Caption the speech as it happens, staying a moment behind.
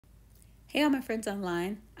Hey all my friends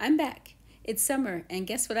online, I'm back. It's summer and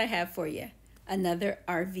guess what I have for you? Another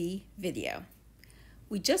RV video.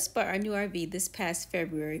 We just bought our new RV this past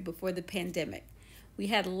February before the pandemic. We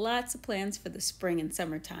had lots of plans for the spring and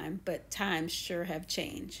summertime, but times sure have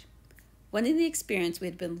changed. One of the experiences we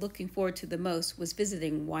had been looking forward to the most was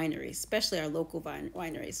visiting wineries, especially our local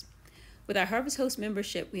wineries. With our Harvest Host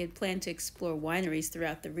membership, we had planned to explore wineries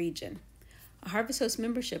throughout the region. A Harvest Host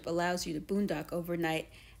membership allows you to boondock overnight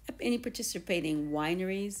at any participating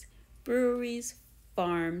wineries, breweries,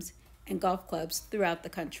 farms, and golf clubs throughout the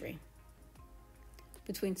country.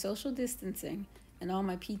 Between social distancing and all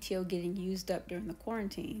my PTO getting used up during the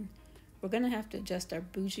quarantine, we're going to have to adjust our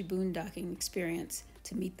bougie boondocking experience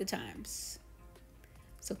to meet the times.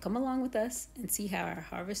 So come along with us and see how our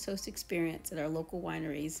Harvest Host experience at our local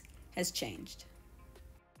wineries has changed.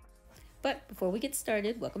 But before we get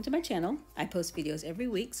started, welcome to my channel. I post videos every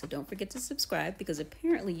week, so don't forget to subscribe because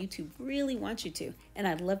apparently YouTube really wants you to, and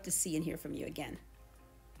I'd love to see and hear from you again.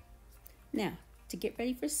 Now, to get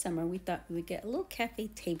ready for summer, we thought we would get a little cafe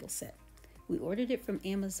table set. We ordered it from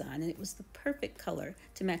Amazon, and it was the perfect color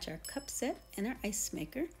to match our cup set and our ice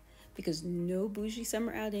maker, because no bougie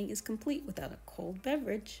summer outing is complete without a cold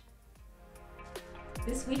beverage.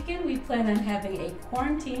 This weekend, we plan on having a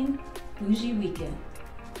quarantine bougie weekend.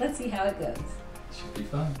 Let's see how it goes. Should be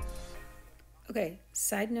fun. Okay,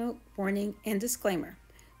 side note, warning, and disclaimer.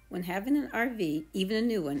 When having an RV, even a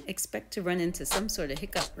new one, expect to run into some sort of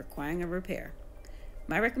hiccup requiring a repair.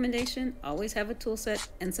 My recommendation, always have a tool set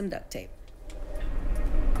and some duct tape.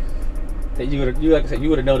 Like I said, you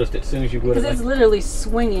would have noticed it as soon as you would have. Because it's literally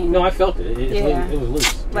swinging. No, I felt it. It was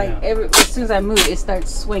loose. Like as soon as I move, it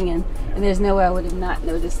starts swinging, and there's no way I would have not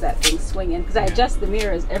noticed that thing swinging. Because I adjust the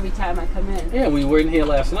mirrors every time I come in. Yeah, we were in here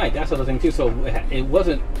last night. That's the other thing too. So it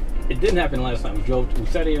wasn't. It didn't happen last night. We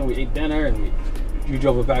sat here and we ate dinner, and you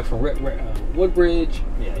drove it back from Woodbridge.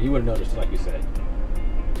 Yeah, you would have noticed, like you said.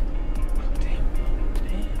 Damn.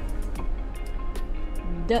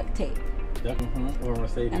 Duct tape. Or a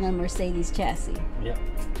Mercedes. And a Mercedes chassis. Yep.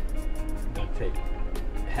 Duct tape.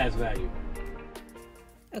 It has value.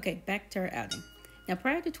 Okay, back to our outing. Now,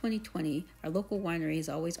 prior to 2020, our local winery has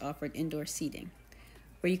always offered indoor seating,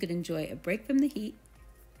 where you could enjoy a break from the heat,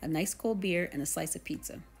 a nice cold beer, and a slice of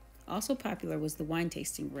pizza. Also popular was the wine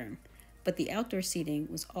tasting room, but the outdoor seating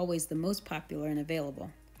was always the most popular and available.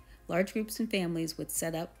 Large groups and families would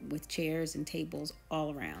set up with chairs and tables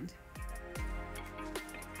all around.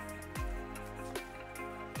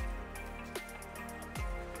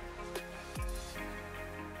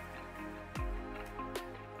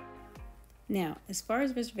 Now, as far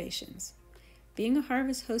as reservations, being a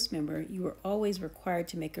Harvest Host member, you were always required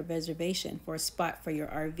to make a reservation for a spot for your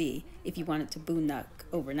RV if you wanted to boondock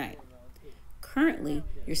overnight. Currently,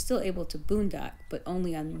 you're still able to boondock, but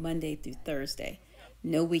only on Monday through Thursday.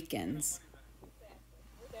 No weekends.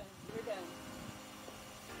 We're done.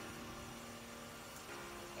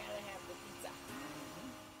 Gotta have the pizza.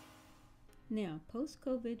 Now,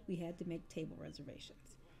 post-COVID, we had to make table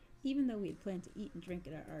reservations, even though we had planned to eat and drink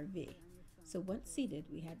at our RV. So once seated,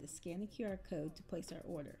 we had to scan a QR code to place our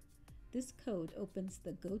order. This code opens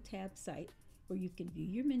the GoTab site where you can view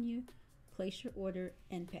your menu, place your order,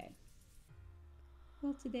 and pay.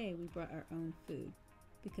 Well, today we brought our own food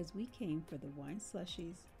because we came for the wine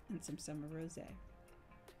slushies and some summer rosé.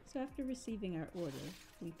 So after receiving our order,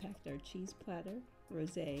 we packed our cheese platter,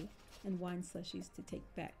 rosé, and wine slushies to take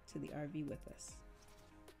back to the RV with us.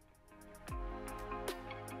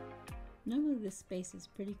 Normally this space is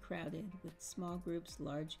pretty crowded with small groups,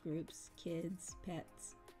 large groups, kids,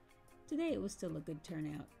 pets. Today it was still a good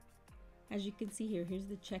turnout. As you can see here, here's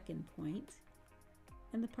the check-in point.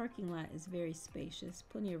 And the parking lot is very spacious,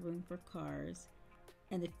 plenty of room for cars,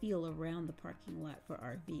 and a feel around the parking lot for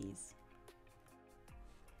RVs.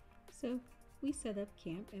 So we set up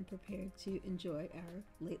camp and prepared to enjoy our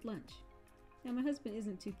late lunch. Now my husband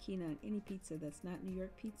isn't too keen on any pizza that's not New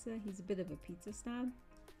York pizza. He's a bit of a pizza snob.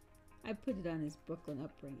 I put it on his Brooklyn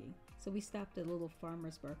upbringing, so we stopped at a little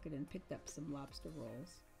farmer's market and picked up some lobster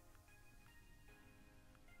rolls.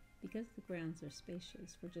 Because the grounds are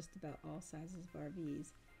spacious for just about all sizes of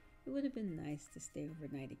RVs, it would have been nice to stay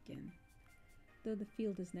overnight again. Though the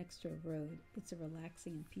field is next to a road, it's a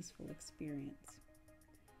relaxing and peaceful experience.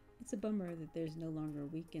 It's a bummer that there's no longer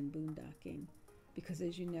weekend boondocking, because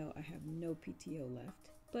as you know, I have no PTO left,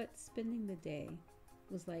 but spending the day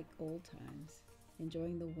was like old times.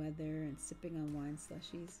 Enjoying the weather and sipping on wine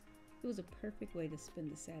slushies. It was a perfect way to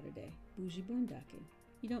spend the Saturday, bougie boondocking.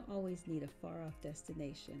 You don't always need a far-off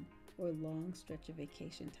destination or a long stretch of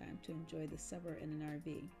vacation time to enjoy the summer in an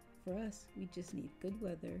RV. For us, we just need good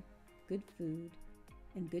weather, good food,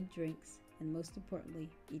 and good drinks, and most importantly,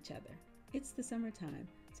 each other. It's the summertime,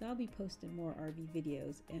 so I'll be posting more RV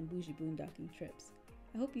videos and bougie boondocking trips.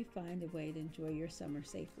 I hope you find a way to enjoy your summer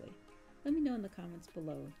safely. Let me know in the comments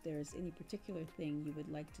below if there is any particular thing you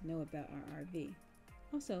would like to know about our RV.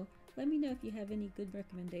 Also, let me know if you have any good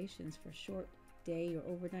recommendations for short day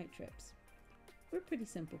or overnight trips. We're pretty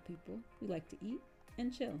simple people. We like to eat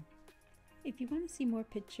and chill. If you want to see more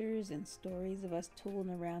pictures and stories of us tooling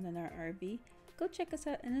around in our RV, go check us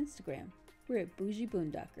out on Instagram. We're at Bougie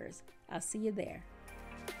Boondockers. I'll see you there.